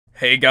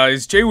Hey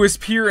guys,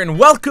 JWhisp here, and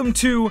welcome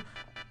to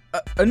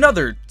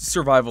another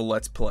survival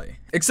let's play.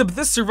 Except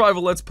this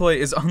survival let's play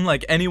is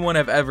unlike anyone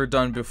I've ever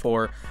done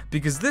before,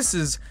 because this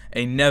is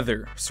a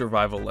Nether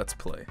survival let's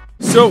play.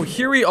 So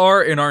here we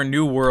are in our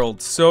new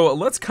world, so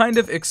let's kind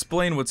of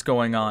explain what's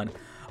going on.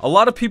 A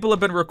lot of people have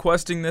been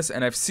requesting this,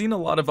 and I've seen a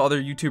lot of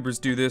other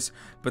YouTubers do this,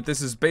 but this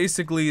is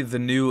basically the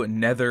new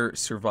Nether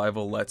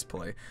survival let's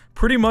play.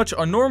 Pretty much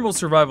a normal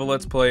survival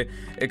let's play,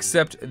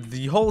 except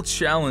the whole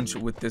challenge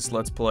with this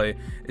let's play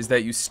is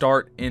that you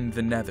start in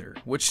the Nether,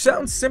 which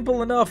sounds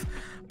simple enough,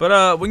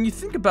 but when you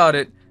think about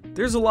it,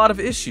 there's a lot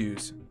of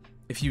issues.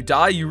 If you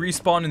die, you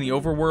respawn in the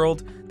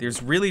overworld.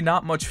 There's really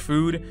not much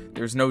food.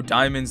 There's no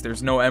diamonds,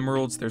 there's no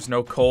emeralds, there's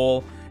no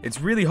coal. It's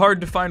really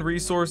hard to find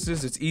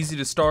resources, it's easy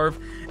to starve,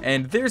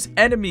 and there's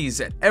enemies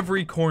at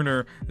every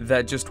corner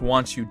that just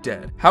want you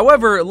dead.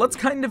 However, let's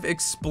kind of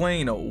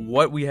explain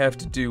what we have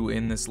to do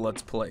in this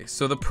let's play.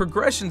 So the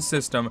progression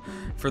system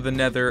for the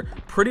Nether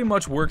pretty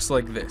much works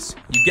like this.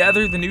 You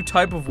gather the new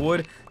type of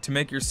wood to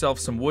make yourself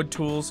some wood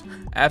tools.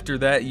 After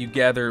that, you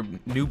gather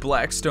new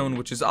blackstone,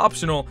 which is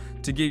optional,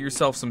 to get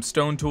yourself some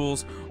stone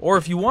tools. Or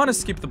if you want to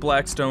skip the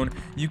blackstone,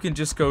 you can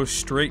just go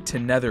straight to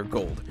nether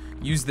gold.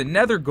 Use the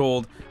nether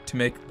gold to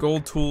make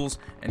gold tools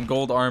and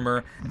gold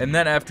armor, and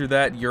then after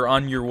that you're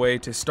on your way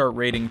to start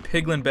raiding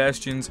piglin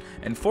bastions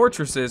and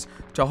fortresses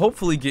to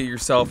hopefully get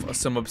yourself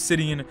some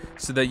obsidian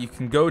so that you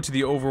can go to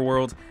the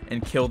overworld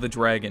and kill the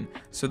dragon.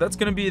 So that's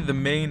going to be the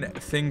main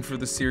thing for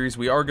the series.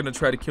 We are going to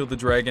try to kill the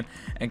dragon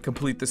and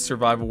complete this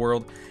survival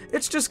world.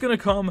 It's just going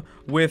to come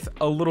with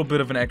a little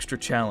bit of an extra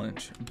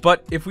challenge.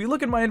 But if we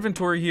look at my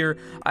inventory here,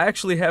 I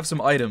actually have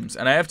some items,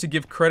 and I have to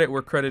give credit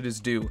where credit is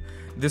due.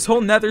 This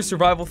whole Nether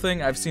survival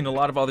thing, I've seen a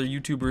lot of other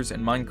YouTubers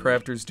and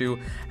Minecrafters do.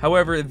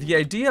 However, the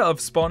idea of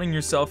spawning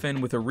yourself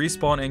in with a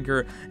respawn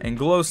anchor and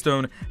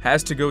glowstone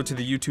has to go to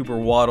the YouTuber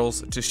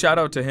Waddles. To shout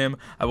out to him,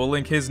 I will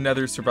link his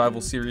Nether survival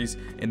series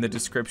in the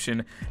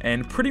description.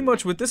 And pretty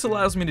much what this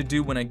allows me to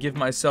do when I give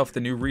myself the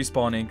new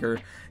respawn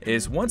anchor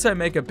is once I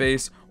make a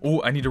base,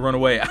 oh, I need to run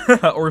away,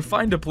 or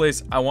find a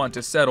place I want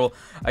to settle,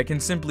 I can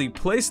simply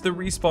place the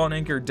respawn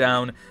anchor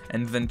down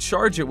and then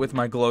charge it with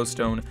my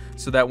glowstone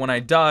so that when I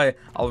die,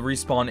 I'll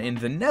respawn in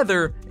the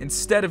Nether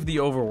instead of the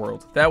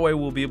overworld. That way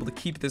we'll be able to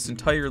keep this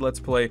entire let's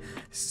play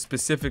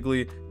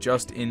specifically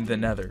just in the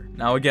Nether.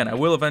 Now again, I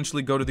will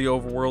eventually go to the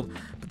overworld,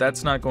 but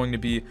that's not going to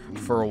be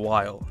for a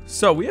while.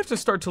 So we have to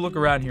start to look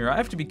around here. I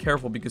have to be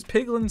careful because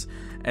piglins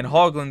and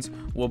hoglins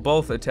will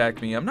both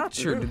attack me. I'm not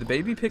sure, do the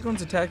baby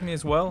piglins attack me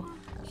as well?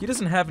 He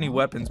doesn't have any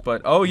weapons,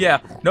 but oh yeah,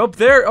 nope,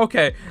 they're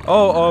okay.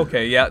 Oh,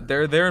 okay, yeah,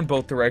 they're in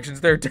both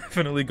directions. They're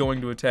definitely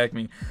going to attack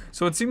me.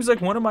 So it seems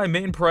like one of my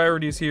main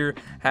priorities here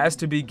has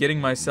to be getting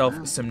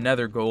myself some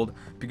nether gold,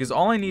 because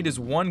all I need is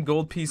one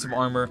gold piece of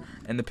armor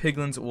and the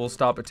piglins will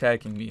stop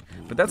attacking me.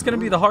 But that's going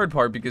to be the hard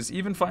part, because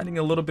even finding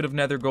a little bit of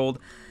nether gold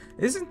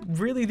isn't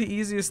really the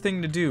easiest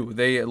thing to do.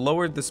 They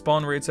lowered the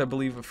spawn rates, I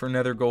believe, for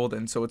nether gold,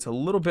 and so it's a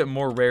little bit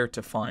more rare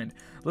to find.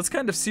 Let's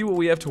kind of see what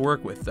we have to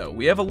work with, though.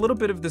 We have a little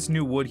bit of this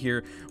new wood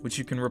here, which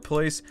you can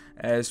replace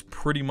as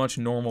pretty much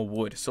normal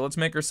wood. So let's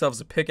make ourselves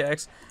a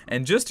pickaxe,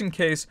 and just in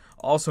case,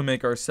 also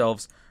make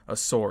ourselves a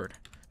sword.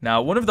 Now,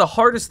 one of the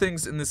hardest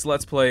things in this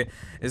let's play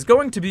is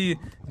going to be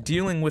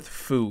dealing with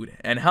food,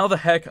 and how the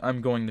heck I'm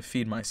going to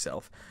feed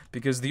myself.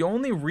 Because the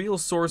only real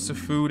source of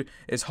food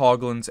is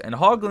hoglins, and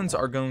hoglins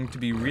are going to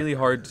be really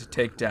hard to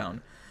take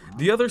down.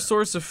 The other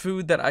source of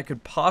food that I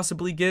could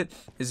possibly get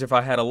is if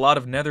I had a lot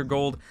of nether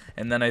gold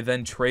and then I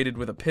traded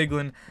with a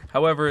piglin.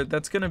 However,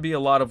 that's going to be a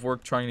lot of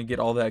work trying to get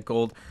all that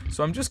gold.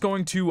 So I'm just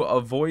going to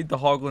avoid the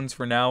hoglins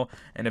for now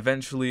and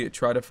eventually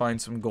try to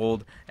find some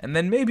gold. And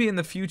then maybe in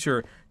the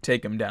future,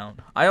 take them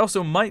down. I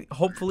also might,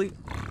 hopefully...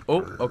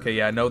 Oh, okay,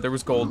 yeah, no, there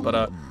was gold,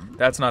 but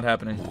that's not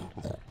happening.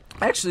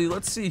 Actually,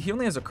 let's see. He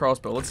only has a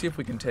crossbow. Let's see if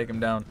we can take him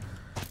down.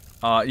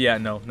 Yeah,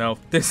 no.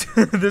 This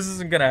this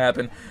isn't gonna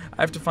happen.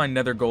 I have to find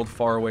nether gold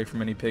far away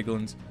from any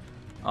piglins.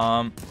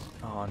 Oh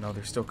no,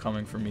 they're still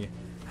coming for me.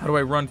 How do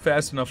I run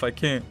fast enough? I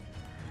can't.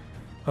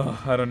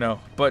 Oh, I don't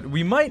know. But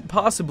we might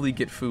possibly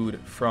get food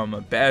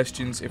from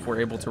bastions if we're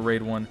able to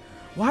raid one.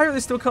 Why are they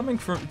still coming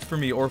for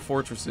me, or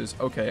fortresses?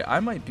 Okay, I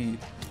might be...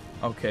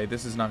 Okay,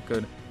 this is not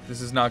good.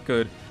 This is not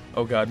good.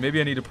 Oh god, maybe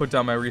I need to put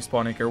down my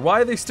respawn anchor.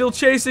 Why are they still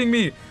chasing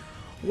me?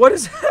 What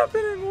is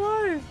happening?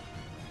 Why?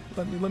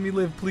 Let me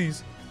live,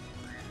 please.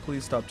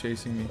 Please stop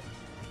chasing me.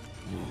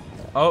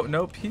 Oh,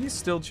 nope, he's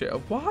still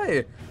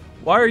Why?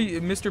 Why are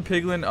you, Mr.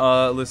 Piglin?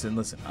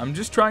 Listen. I'm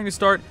just trying to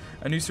start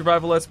a new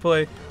survival let's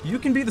play. You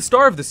can be the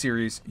star of the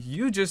series.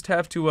 You just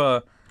have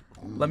to,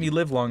 let me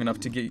live long enough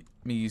to get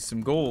me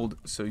some gold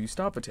so you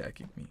stop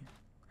attacking me.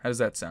 How does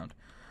that sound?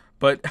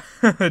 But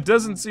it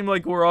doesn't seem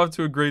like we're off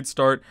to a great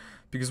start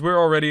because we're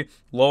already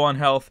low on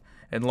health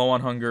and low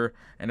on hunger,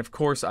 and of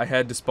course I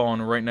had to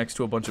spawn right next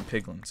to a bunch of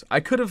piglins. I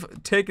could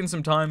have taken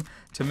some time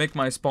to make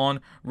my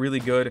spawn really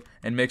good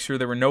and make sure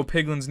there were no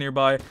piglins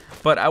nearby,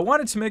 but I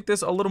wanted to make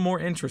this a little more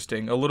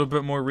interesting, a little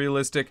bit more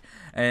realistic,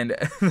 and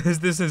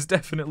this is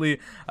definitely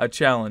a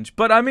challenge.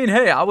 But I mean,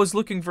 hey, I was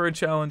looking for a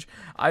challenge.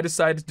 I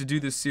decided to do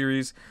this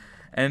series,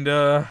 and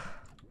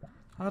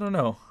I don't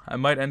know. I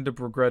might end up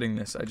regretting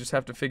this. I just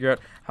have to figure out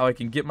how I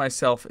can get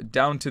myself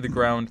down to the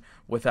ground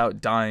without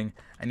dying.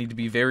 I need to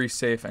be very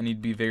safe. I need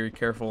to be very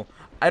careful.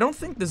 I don't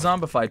think the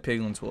zombified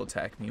piglins will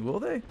attack me, will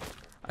they?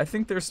 I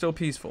think they're still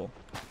peaceful.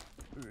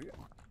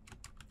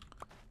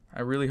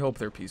 I really hope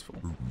they're peaceful.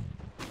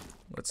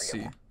 Let's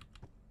see.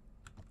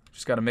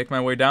 Just gotta make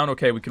my way down.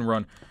 Okay, we can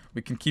run.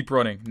 We can keep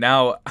running.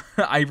 Now,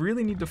 I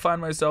really need to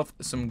find myself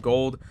some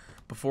gold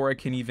before I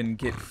can even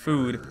get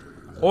food.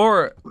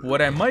 Or,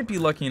 what I might be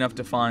lucky enough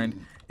to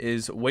find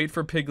is wait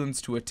for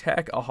piglins to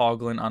attack a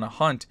hoglin on a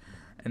hunt,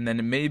 and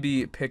then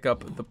maybe pick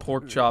up the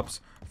pork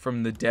chops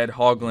from the dead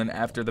hoglin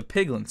after the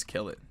piglins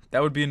kill it.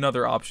 That would be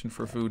another option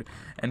for food,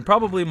 and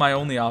probably my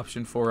only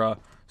option for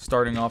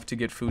starting off to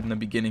get food in the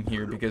beginning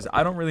here, because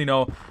I don't really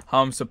know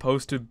how I'm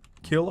supposed to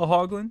kill a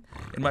hoglin.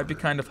 It might be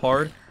kind of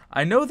hard.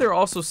 I know they're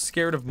also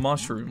scared of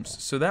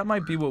mushrooms, so that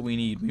might be what we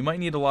need. We might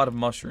need a lot of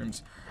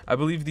mushrooms. I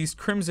believe these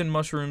crimson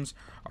mushrooms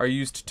are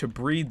used to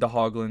breed the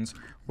hoglins,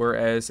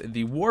 whereas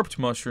the warped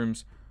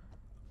mushrooms...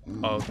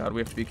 Oh god,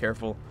 we have to be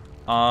careful.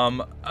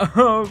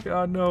 Oh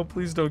god, no,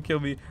 please don't kill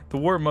me. The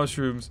warped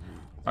mushrooms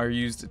are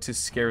used to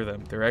scare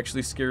them. They're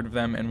actually scared of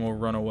them and will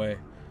run away.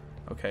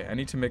 Okay, I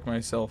need to make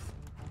myself...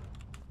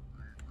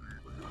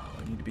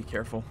 I need to be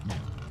careful.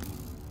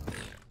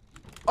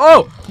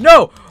 Oh,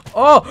 no!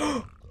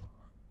 Oh!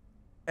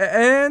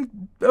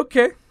 And,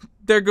 okay,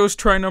 there goes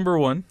try number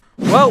 1.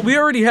 Well, we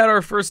already had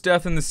our first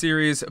death in the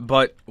series,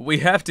 but we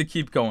have to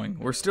keep going.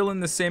 We're still in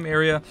the same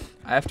area.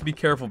 I have to be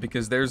careful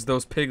because there's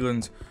those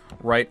piglins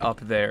right up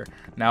there.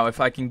 Now,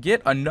 if I can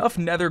get enough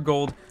nether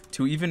gold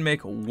to even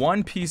make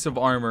one piece of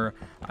armor,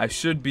 I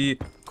should be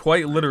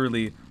quite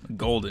literally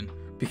golden.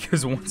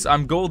 Because once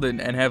I'm golden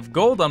and have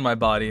gold on my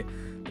body,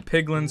 the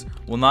piglins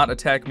will not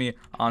attack me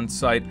on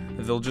sight.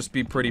 They'll just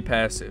be pretty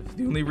passive.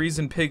 The only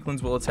reason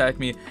piglins will attack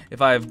me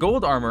if I have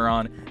gold armor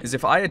on is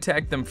if I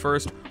attack them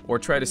first or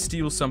try to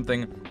steal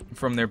something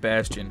from their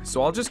bastion.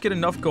 So I'll just get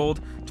enough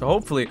gold to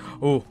hopefully...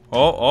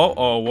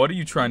 Oh, what are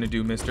you trying to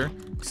do, mister?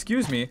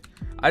 Excuse me.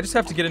 I just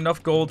have to get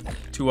enough gold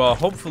to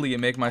hopefully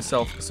make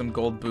myself some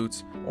gold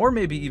boots, or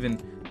maybe even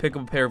pick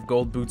up a pair of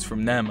gold boots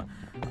from them.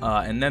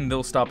 And then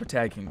they'll stop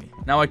attacking me.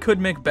 Now, I could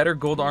make better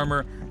gold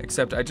armor,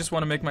 except I just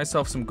want to make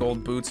myself some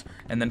gold boots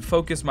and then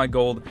focus my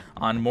gold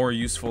on more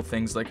useful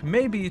things like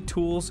maybe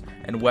tools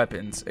and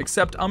weapons.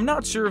 Except I'm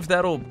not sure if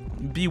that'll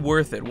be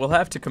worth it. We'll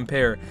have to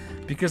compare,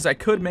 because I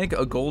could make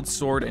a gold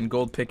sword and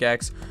gold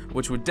pickaxe,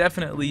 which would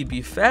definitely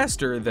be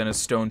faster than a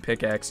stone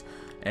pickaxe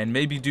and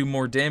maybe do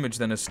more damage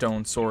than a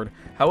stone sword.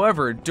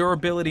 However,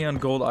 durability on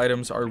gold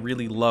items are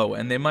really low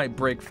and they might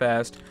break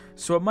fast,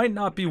 so it might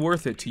not be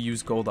worth it to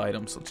use gold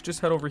items. Let's just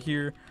head over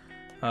here.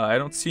 I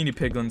don't see any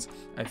piglins.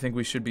 I think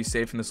we should be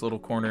safe in this little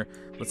corner.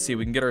 Let's see,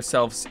 we can get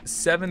ourselves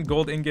 7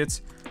 gold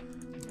ingots.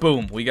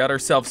 Boom, we got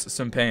ourselves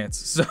some pants.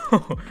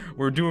 So,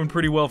 we're doing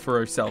pretty well for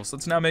ourselves.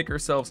 Let's now make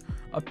ourselves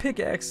a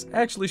pickaxe.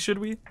 Actually, should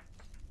we?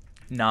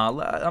 Nah,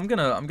 I'm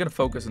gonna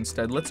focus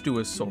instead. Let's do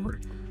a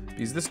sword,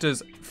 because this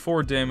does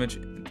 4 damage.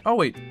 Oh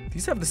wait,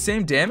 these have the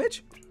same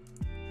damage?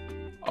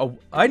 Oh,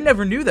 I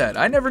never knew that.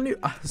 I never knew.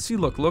 See,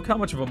 look how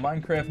much of a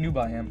Minecraft noob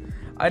I am.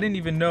 I didn't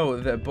even know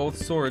that both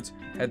swords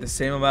had the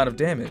same amount of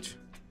damage.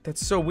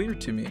 That's so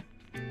weird to me.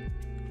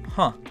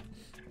 Huh.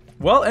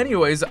 Well,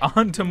 anyways,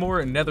 on to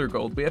more nether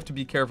gold. We have to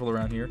be careful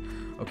around here.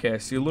 Okay, I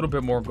see a little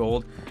bit more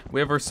gold. We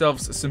have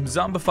ourselves some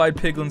zombified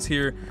piglins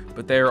here,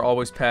 but they are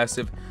always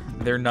passive.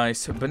 They're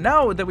nice. But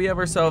now that we have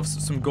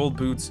ourselves some gold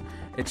boots,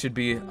 it should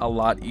be a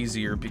lot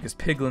easier because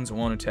piglins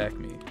won't attack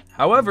me.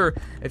 However,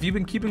 if you've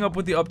been keeping up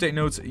with the update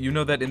notes, you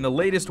know that in the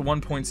latest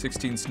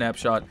 1.16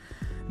 snapshot,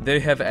 they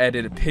have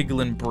added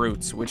piglin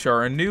brutes, which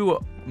are a new,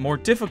 more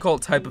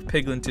difficult type of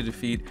piglin to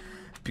defeat,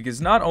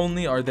 because not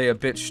only are they a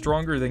bit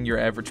stronger than your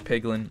average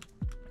piglin,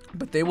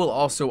 but they will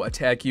also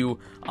attack you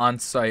on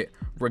sight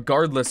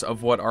regardless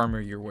of what armor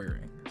you're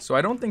wearing. So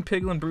I don't think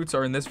piglin brutes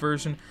are in this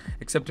version,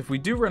 except if we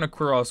do run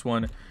across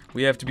one,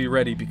 we have to be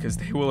ready because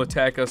they will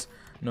attack us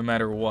no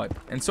matter what.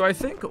 And so I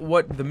think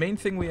what the main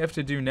thing we have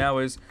to do now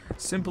is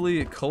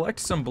simply collect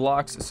some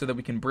blocks so that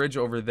we can bridge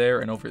over there,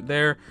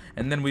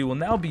 and then we will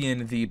now be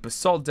in the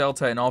basalt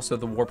delta and also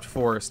the warped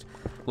forest.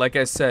 Like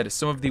I said,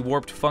 some of the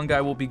warped fungi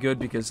will be good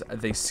because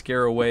they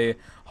scare away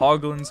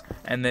hoglins,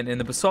 and then in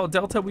the basalt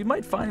delta we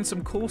might find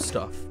some cool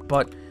stuff,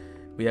 but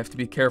we have to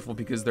be careful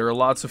because there are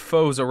lots of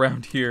foes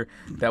around here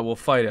that will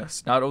fight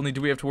us. Not only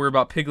do we have to worry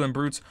about piglin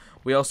brutes,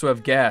 we also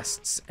have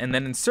ghasts. And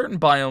then in certain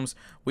biomes,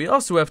 we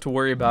also have to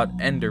worry about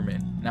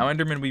endermen. Now,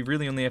 endermen we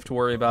really only have to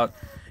worry about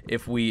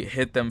if we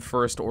hit them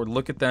first or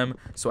look at them.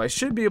 So I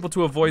should be able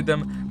to avoid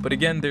them. But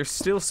again, there's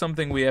still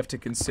something we have to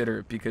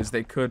consider because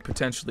they could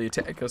potentially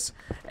attack us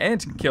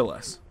and kill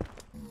us.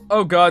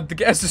 Oh god, the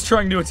ghast is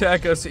trying to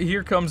attack us.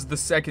 Here comes the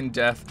second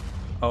death.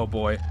 Oh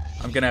boy,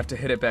 I'm gonna have to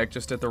hit it back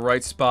just at the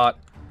right spot.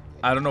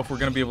 I don't know if we're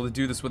gonna be able to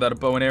do this without a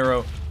bow and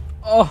arrow.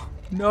 Oh,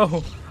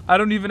 no. I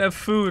don't even have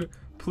food.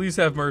 Please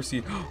have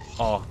mercy.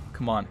 Oh,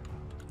 come on.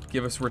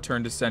 Give us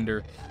Return to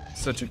Sender.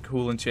 Such a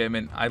cool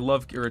enchantment. I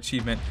love your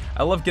achievement.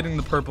 I love getting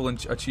the purple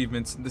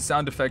achievements. The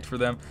sound effect for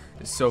them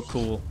is so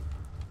cool.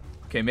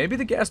 Okay, maybe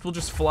the ghast will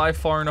just fly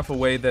far enough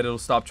away that it'll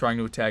stop trying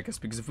to attack us,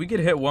 because if we get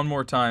hit one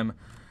more time,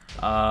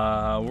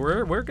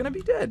 we're gonna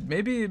be dead.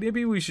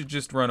 Maybe we should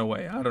just run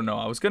away. I don't know.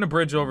 I was gonna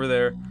bridge over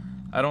there.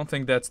 I don't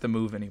think that's the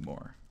move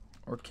anymore.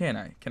 Or can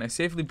I? Can I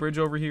safely bridge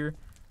over here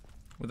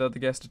without the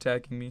ghast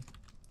attacking me?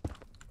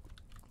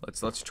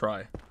 Let's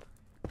try.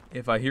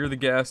 If I hear the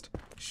ghast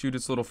shoot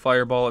its little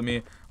fireball at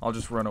me, I'll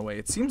just run away.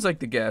 It seems like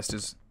the ghast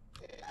is...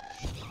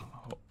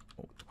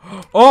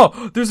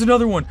 Oh, there's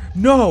another one.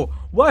 No!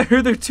 Why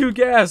are there two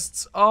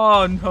ghasts?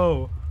 Oh,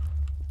 no.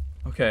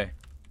 Okay.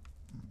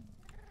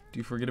 Do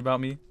you forget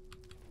about me?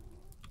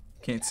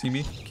 Can't see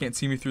me? Can't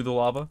see me through the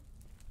lava?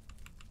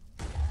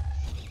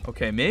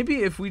 Okay,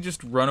 maybe if we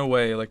just run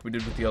away like we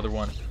did with the other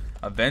one,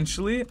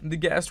 eventually the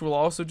ghast will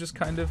also just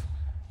kind of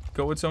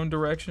go its own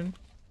direction.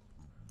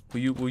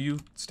 Will you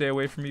stay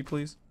away from me,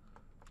 please?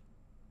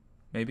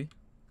 Maybe?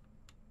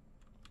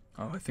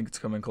 Oh, I think it's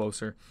coming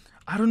closer.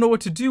 I don't know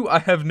what to do. I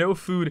have no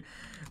food.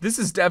 This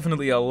is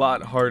definitely a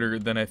lot harder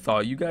than I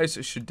thought. You guys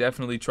should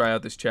definitely try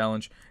out this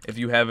challenge if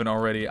you haven't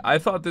already. I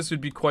thought this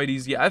would be quite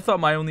easy. I thought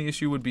my only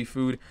issue would be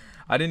food.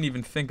 I didn't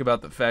even think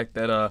about the fact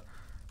that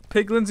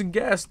piglins and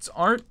ghasts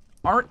aren't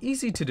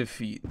easy to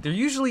defeat. They're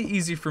usually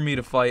easy for me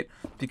to fight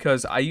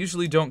because I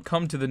usually don't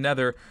come to the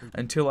nether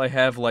until I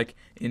have like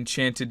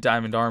enchanted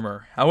diamond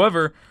armor.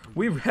 However,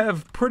 we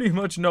have pretty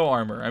much no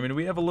armor. I mean,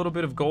 we have a little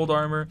bit of gold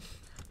armor,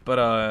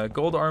 but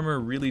gold armor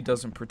really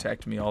doesn't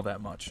protect me all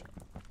that much.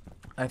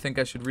 I think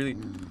I should really...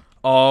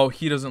 Oh,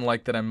 he doesn't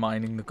like that I'm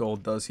mining the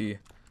gold, does he?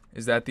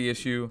 Is that the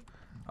issue?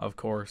 Of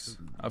course.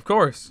 Of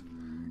course.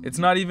 It's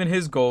not even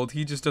his gold.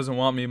 He just doesn't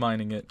want me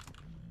mining it.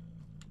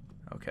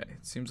 Okay,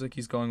 it seems like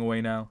he's going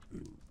away now.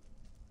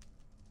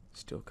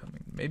 Still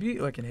coming. Maybe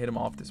I can hit him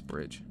off this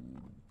bridge.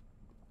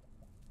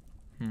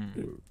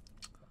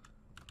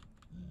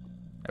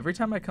 Every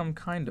time I come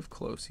kind of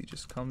close, he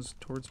just comes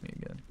towards me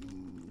again.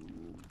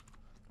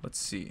 Let's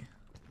see.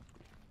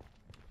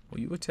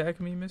 Will you attack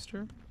me,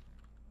 mister?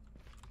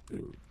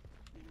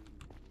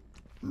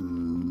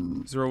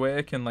 Is there a way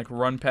I can, like,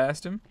 run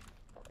past him?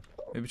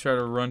 Maybe try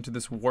to run to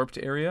this warped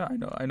area?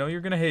 I know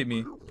you're gonna hate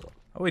me.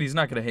 Oh, wait, he's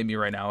not gonna hate me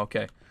right now.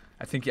 Okay.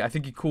 I think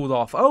he cooled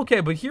off. Okay,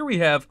 but here we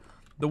have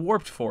the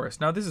warped forest.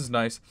 Now this is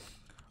nice.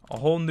 A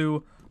whole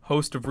new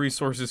host of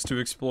resources to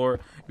explore.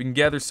 We can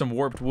gather some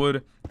warped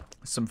wood,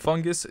 some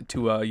fungus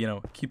to you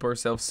know, keep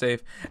ourselves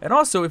safe. And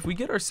also, if we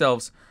get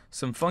ourselves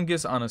some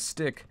fungus on a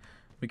stick,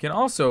 we can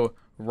also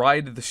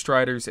ride the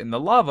striders in the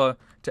lava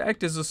to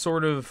act as a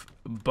sort of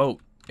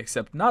boat.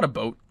 Except not a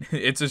boat,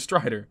 it's a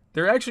strider.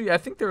 They're actually, I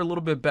think they're a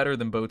little bit better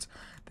than boats.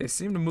 They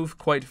seem to move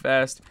quite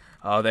fast.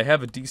 They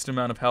have a decent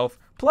amount of health.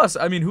 Plus,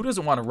 I mean, who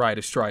doesn't want to ride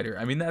a strider?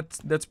 I mean,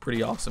 that's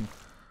pretty awesome.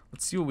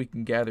 Let's see what we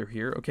can gather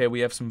here. Okay, we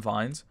have some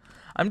vines.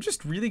 I'm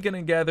just really going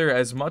to gather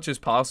as much as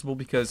possible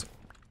because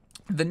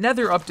the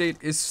Nether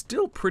update is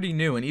still pretty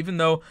new, and even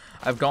though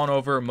I've gone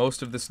over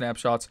most of the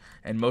snapshots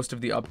and most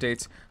of the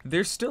updates,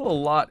 there's still a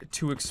lot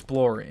to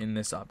explore in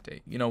this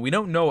update. You know, we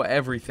don't know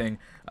everything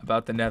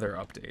about the Nether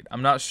update.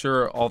 I'm not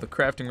sure all the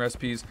crafting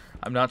recipes,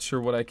 I'm not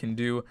sure what I can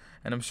do,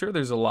 and I'm sure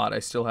there's a lot I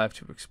still have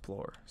to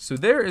explore. So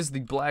there is the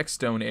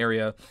Blackstone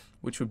area,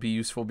 which would be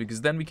useful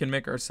because then we can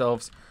make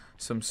ourselves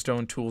some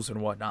stone tools and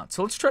whatnot.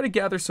 So let's try to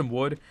gather some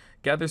wood,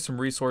 gather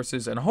some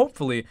resources, and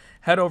hopefully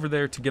head over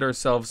there to get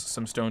ourselves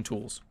some stone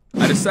tools.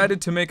 I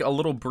decided to make a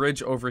little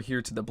bridge over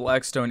here to the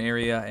Blackstone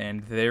area,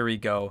 and there we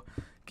go.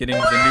 Getting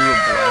the new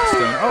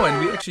Blackstone. Oh,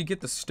 and we actually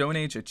get the Stone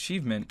Age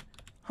achievement.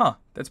 Huh,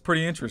 that's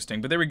pretty interesting.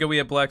 But there we go, we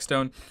have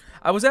Blackstone.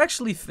 I was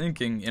actually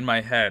thinking in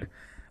my head,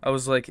 I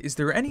was like, is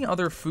there any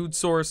other food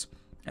source?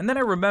 And then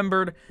I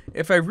remembered,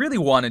 if I really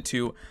wanted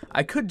to,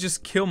 I could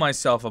just kill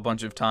myself a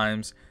bunch of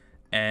times,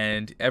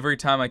 and every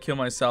time I kill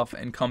myself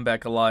and come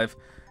back alive,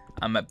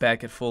 I'm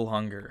back at full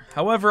hunger.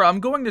 However,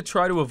 I'm going to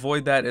try to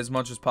avoid that as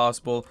much as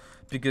possible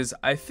because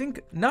I think,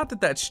 not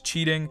that that's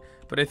cheating,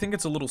 but I think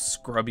it's a little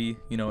scrubby.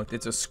 You know,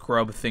 it's a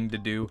scrub thing to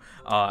do.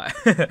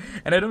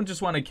 And I don't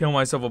just want to kill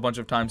myself a bunch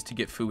of times to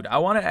get food. I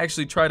want to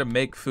actually try to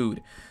make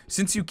food.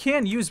 Since you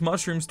can use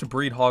mushrooms to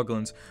breed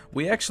hoglins,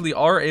 we actually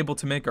are able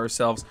to make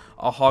ourselves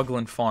a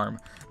hoglin farm.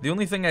 The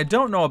only thing I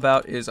don't know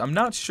about is I'm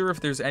not sure if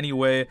there's any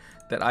way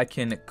that I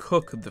can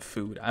cook the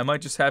food. I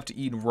might just have to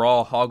eat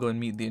raw hoglin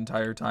meat the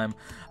entire time,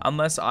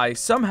 unless I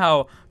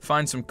somehow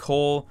find some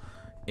coal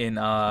in,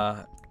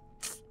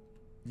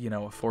 you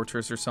know, a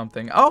fortress or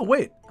something. Oh,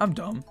 wait, I'm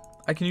dumb.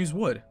 I can use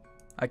wood.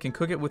 I can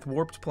cook it with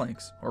warped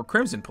planks, or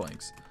crimson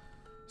planks.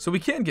 So we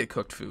can get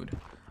cooked food.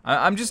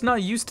 I'm just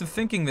not used to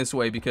thinking this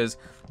way because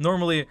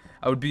normally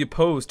I would be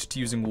opposed to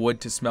using wood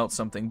to smelt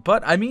something.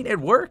 But, I mean, it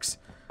works.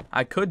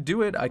 I could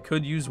do it. I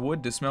could use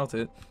wood to smelt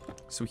it.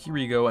 So here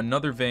we go,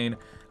 another vein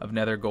of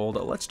nether gold.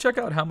 Let's check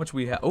out how much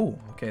we have. Oh,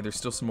 okay, there's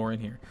still some more in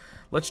here.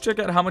 Let's check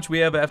out how much we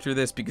have after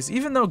this, because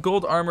even though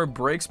gold armor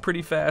breaks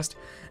pretty fast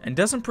and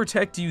doesn't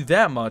protect you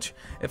that much,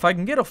 if I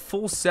can get a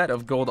full set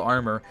of gold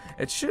armor,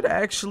 it should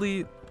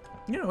actually,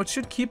 you know, it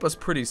should keep us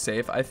pretty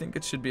safe. I think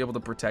it should be able to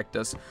protect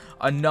us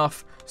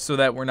enough so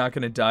that we're not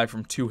going to die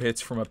from 2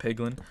 hits from a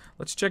piglin.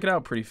 Let's check it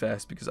out pretty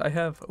fast, because I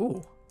have,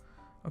 ooh,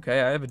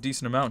 okay, I have a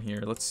decent amount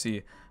here. Let's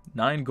see,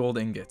 9 gold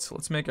ingots.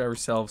 Let's make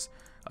ourselves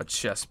a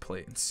chest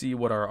plate and see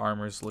what our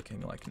armor is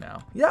looking like now.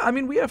 Yeah, I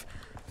mean, we have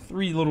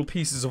 3 little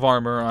pieces of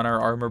armor on our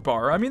armor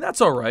bar. I mean,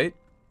 that's alright.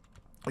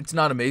 It's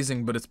not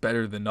amazing, but it's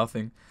better than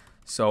nothing.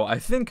 So I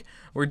think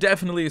we're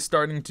definitely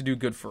starting to do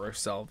good for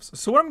ourselves.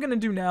 So what I'm going to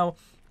do now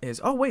is,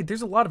 oh wait,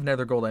 there's a lot of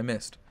nether gold I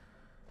missed.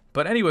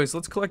 But anyways,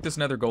 let's collect this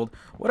nether gold.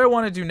 What I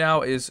want to do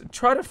now is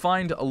try to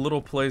find a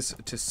little place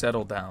to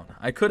settle down.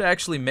 I could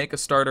actually make a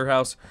starter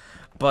house,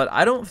 but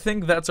I don't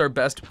think that's our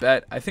best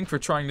bet. I think for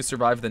trying to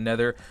survive the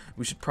nether,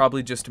 we should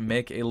probably just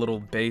make a little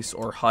base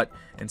or hut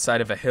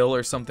inside of a hill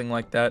or something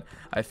like that.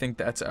 I think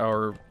that's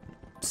our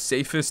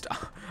safest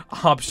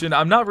option.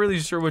 I'm not really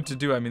sure what to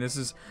do. I mean,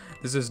 this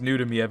is new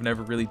to me. I've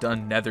never really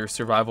done nether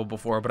survival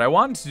before, but I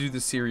wanted to do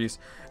this series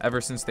ever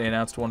since they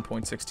announced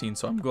 1.16,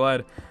 so I'm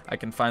glad I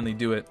can finally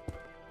do it.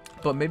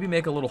 But maybe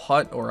make a little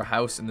hut or a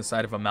house in the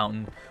side of a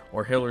mountain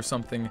or hill or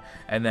something,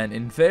 and then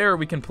in there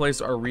we can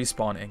place our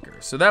respawn anchor.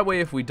 So that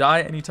way if we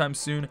die anytime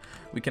soon,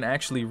 we can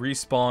actually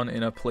respawn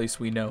in a place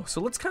we know.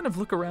 So let's kind of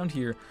look around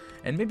here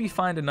and maybe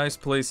find a nice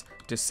place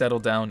to settle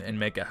down and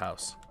make a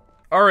house.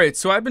 Alright,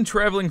 so I've been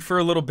traveling for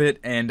a little bit,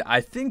 and I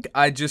think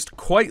I just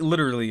quite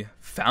literally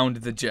found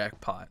the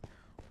jackpot.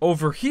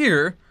 Over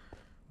here,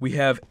 we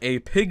have a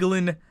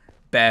piglin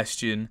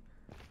bastion,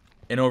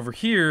 and over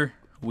here,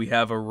 we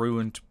have a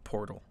ruined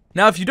portal.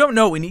 Now, if you don't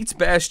know, in each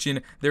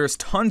bastion, there is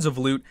tons of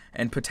loot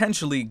and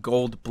potentially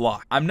gold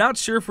block. I'm not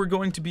sure if we're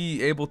going to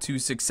be able to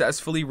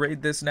successfully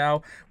raid this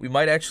now. We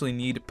might actually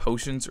need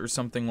potions or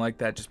something like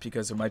that just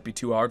because it might be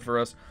too hard for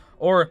us.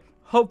 Or,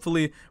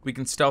 hopefully, we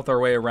can stealth our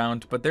way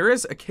around, but there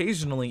is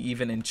occasionally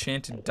even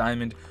enchanted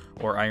diamond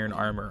or iron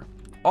armor.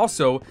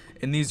 Also,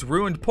 in these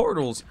ruined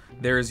portals,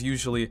 there is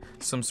usually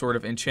some sort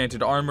of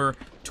enchanted armor,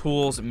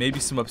 tools, maybe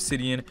some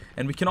obsidian,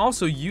 and we can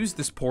also use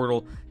this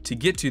portal to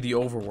get to the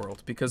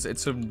overworld because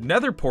it's a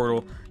nether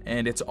portal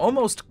and it's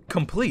almost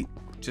complete.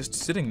 Just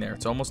sitting there,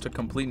 it's almost a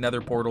complete nether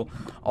portal.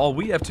 All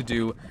we have to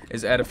do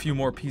is add a few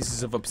more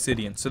pieces of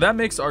obsidian. So that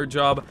makes our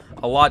job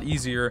a lot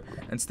easier.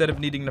 Instead of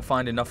needing to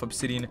find enough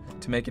obsidian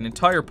to make an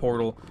entire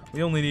portal,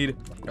 we only need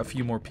a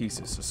few more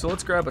pieces. So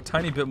let's grab a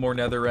tiny bit more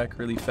netherrack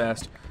really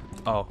fast.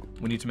 Oh,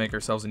 we need to make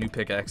ourselves a new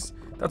pickaxe.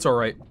 That's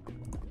alright.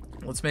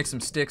 Let's make some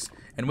sticks,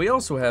 and we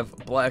also have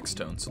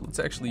blackstone, so let's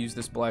actually use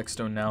this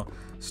blackstone now.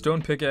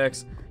 Stone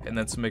pickaxe, and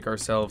let's make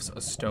ourselves a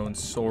stone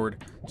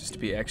sword, just to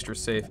be extra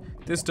safe.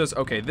 This does,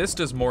 okay, this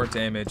does more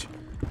damage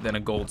than a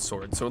gold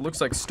sword, so it looks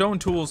like stone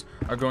tools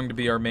are going to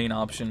be our main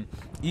option.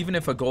 Even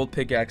if a gold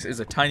pickaxe is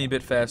a tiny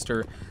bit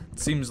faster, it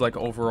seems like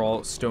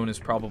overall stone is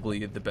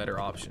probably the better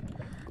option.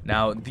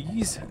 Now,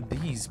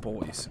 these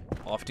boys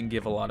often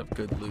give a lot of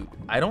good loot.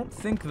 I don't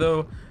think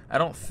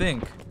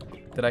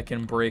that I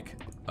can break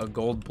a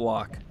gold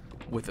block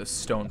with a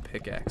stone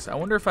pickaxe. I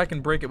wonder if I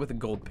can break it with a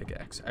gold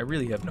pickaxe. I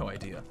really have no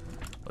idea.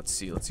 Let's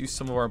see. Let's use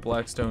some of our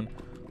blackstone,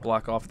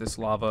 block off this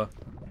lava.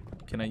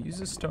 Can I use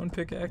a stone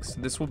pickaxe?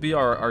 This will be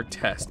our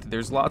test.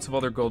 There's lots of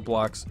other gold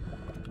blocks.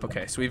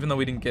 Okay, so even though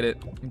we didn't get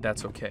it,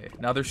 that's okay.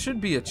 Now, there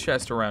should be a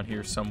chest around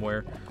here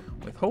somewhere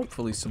with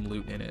hopefully some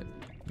loot in it.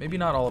 Maybe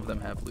not all of them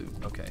have loot.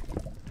 Okay,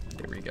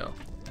 there we go.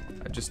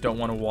 I just don't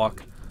want to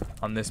walk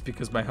on this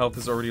because my health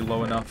is already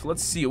low enough.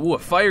 Let's see. Ooh, a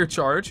fire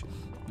charge.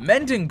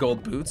 Mending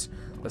gold boots,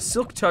 a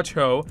silk touch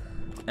hoe,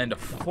 and a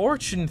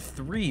fortune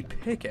 3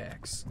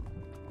 pickaxe.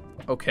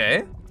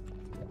 Okay.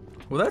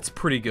 Well, that's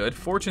pretty good.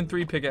 Fortune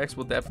 3 pickaxe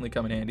will definitely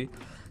come in handy.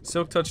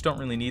 Silk touch don't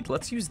really need.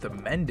 Let's use the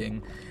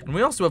mending. And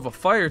we also have a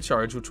fire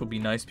charge, which will be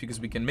nice because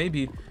we can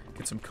maybe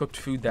get some cooked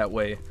food that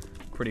way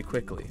pretty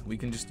quickly. We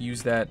can just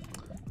use that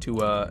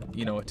to,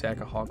 you know, attack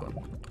a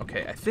hoglin.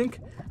 Okay,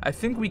 I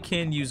think we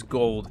can use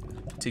gold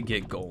to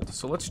get gold.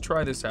 So let's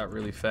try this out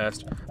really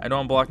fast. I know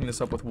I'm blocking this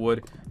up with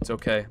wood. It's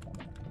okay.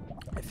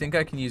 I think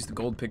I can use the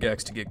gold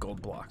pickaxe to get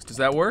gold blocks. Does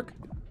that work?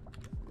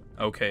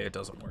 Okay, it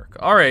doesn't work.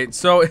 Alright,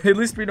 so at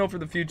least we know for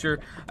the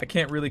future I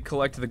can't really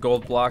collect the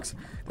gold blocks.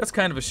 That's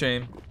kind of a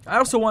shame. I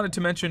also wanted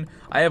to mention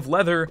I have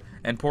leather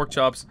and pork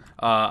chops.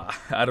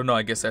 I don't know,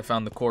 I guess I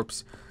found the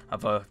corpse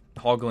of a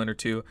hoglin or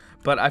two.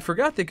 But I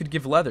forgot they could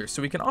give leather,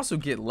 so we can also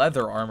get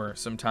leather armor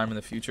sometime in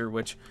the future,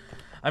 which,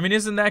 I mean,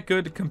 isn't that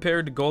good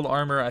compared to gold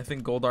armor? I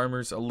think gold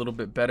armor's a little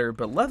bit better,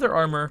 but leather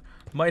armor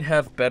might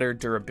have better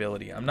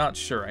durability. I'm not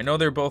sure. I know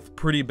they're both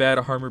pretty bad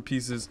armor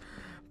pieces,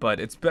 but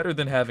it's better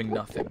than having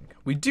nothing.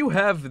 We do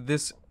have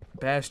this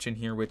bastion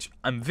here, which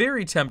I'm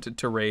very tempted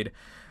to raid,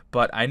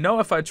 but I know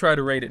if I try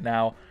to raid it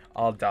now,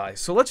 I'll die.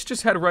 So let's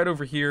just head right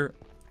over here,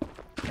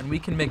 and we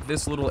can make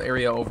this little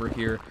area over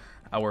here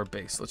our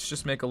base. Let's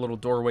just make a little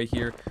doorway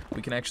here.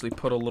 We can actually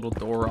put a little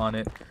door on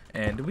it,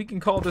 and we can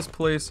call this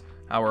place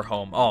our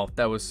home. Oh,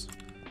 that was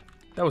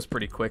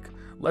pretty quick.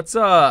 Let's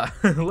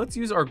let's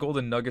use our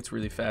golden nuggets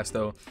really fast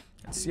though,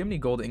 and see how many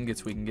gold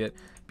ingots we can get,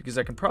 because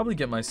I can probably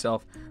get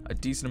myself a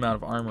decent amount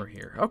of armor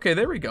here. Okay,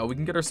 there we go. We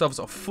can get ourselves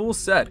a full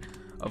set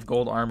of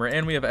gold armor,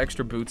 and we have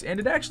extra boots, and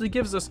it actually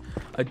gives us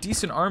a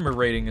decent armor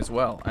rating as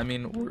well. I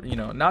mean, we're, you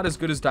know, not as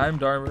good as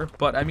diamond armor,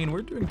 but I mean,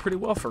 we're doing pretty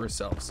well for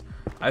ourselves.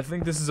 I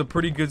think this is a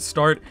pretty good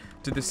start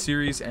to this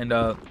series, and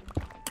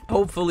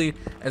hopefully,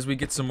 as we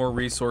get some more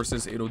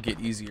resources, it'll get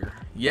easier.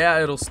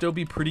 Yeah, it'll still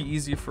be pretty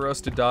easy for us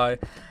to die.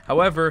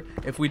 However,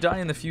 if we die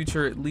in the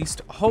future, at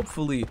least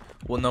hopefully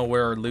we'll know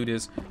where our loot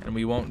is, and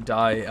we won't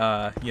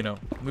die, you know,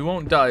 we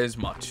won't die as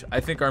much.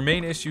 I think our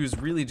main issue is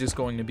really just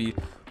going to be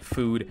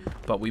food,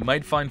 but we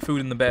might find food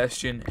in the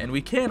bastion, and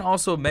we can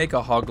also make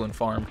a hoglin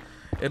farm.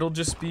 It'll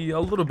just be a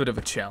little bit of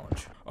a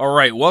challenge.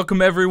 Alright,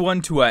 welcome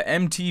everyone to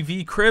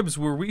MTV Cribs,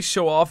 where we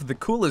show off the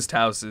coolest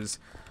houses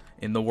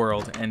in the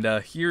world. And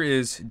here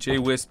is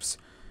JWhisp's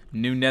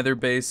new nether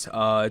base.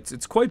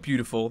 It's quite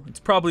beautiful. It's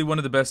probably one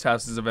of the best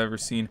houses I've ever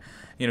seen.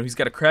 You know, he's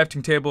got a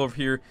crafting table over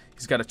here,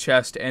 he's got a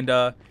chest, and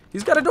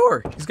he's got a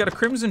door. He's got a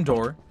crimson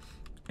door,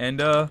 and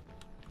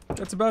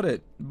that's about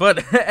it.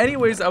 But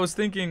anyways, I was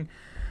thinking,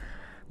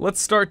 let's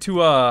start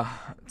to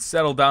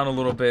settle down a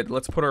little bit.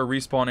 Let's put our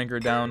respawn anchor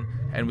down,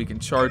 and we can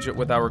charge it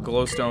with our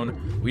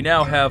glowstone. We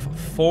now have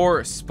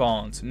 4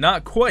 spawns,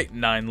 not quite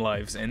 9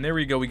 lives, and there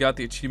we go. We got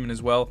the achievement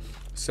as well.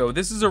 So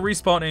this is a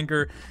respawn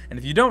anchor, and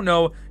if you don't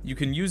know, you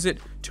can use it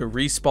to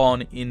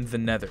respawn in the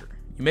nether.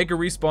 You make a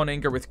respawn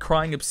anchor with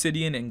crying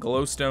obsidian and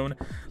glowstone.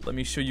 Let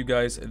me show you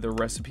guys the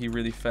recipe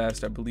really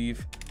fast. I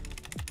believe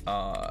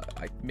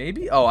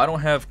maybe, oh, I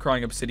don't have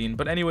crying obsidian,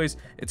 but anyways,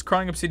 it's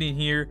crying obsidian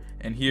here,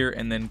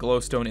 and then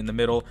glowstone in the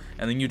middle,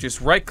 and then you just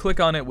right click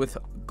on it with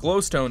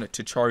glowstone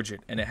to charge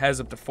it, and it has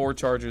up to 4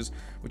 charges,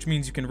 which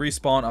means you can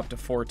respawn up to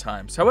 4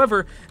 times.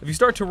 However, if you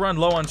start to run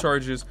low on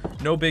charges,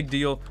 no big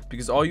deal,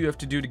 because all you have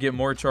to do to get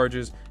more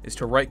charges is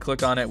to right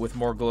click on it with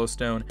more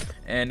glowstone,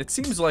 and it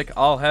seems like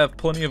I'll have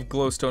plenty of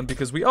glowstone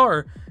because we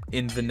are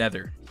in the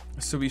nether,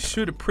 so we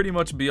should pretty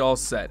much be all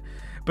set.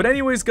 But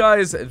anyways,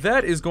 guys,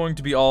 that is going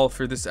to be all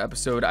for this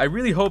episode. I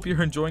really hope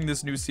you're enjoying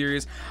this new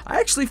series. I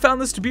actually found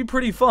this to be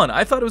pretty fun.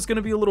 I thought it was going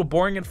to be a little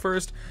boring at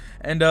first,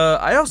 and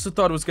I also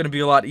thought it was going to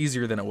be a lot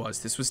easier than it was.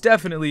 This was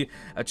definitely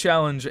a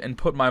challenge and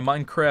put my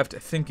Minecraft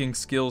thinking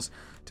skills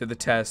to the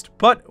test.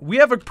 But we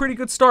have a pretty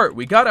good start.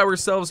 We got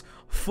ourselves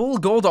full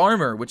gold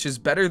armor, which is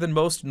better than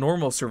most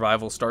normal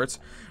survival starts.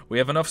 We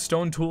have enough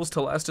stone tools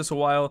to last us a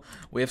while.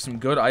 We have some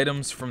good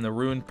items from the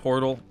ruined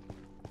portal.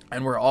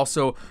 And we're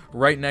also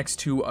right next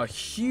to a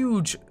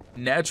huge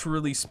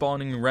naturally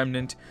spawning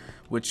remnant,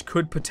 which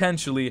could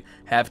potentially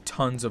have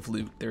tons of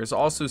loot. There's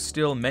also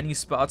still many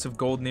spots of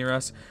gold near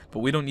us, but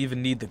we don't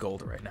even need the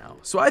gold right now.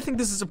 So I think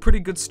this is a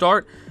pretty good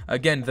start.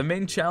 Again, the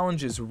main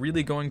challenge is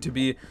really going to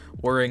be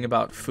worrying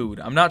about food.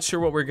 I'm not sure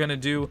what we're going to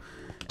do,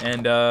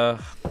 and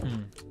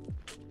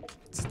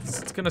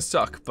it's going to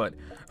suck, but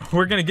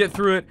we're going to get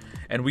through it,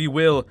 and we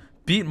will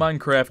beat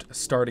Minecraft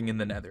starting in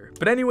the nether.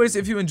 But anyways,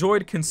 if you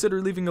enjoyed,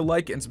 consider leaving a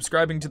like and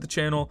subscribing to the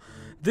channel.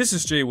 This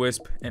is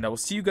JWhisp, and I will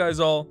see you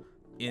guys all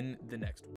in the next one.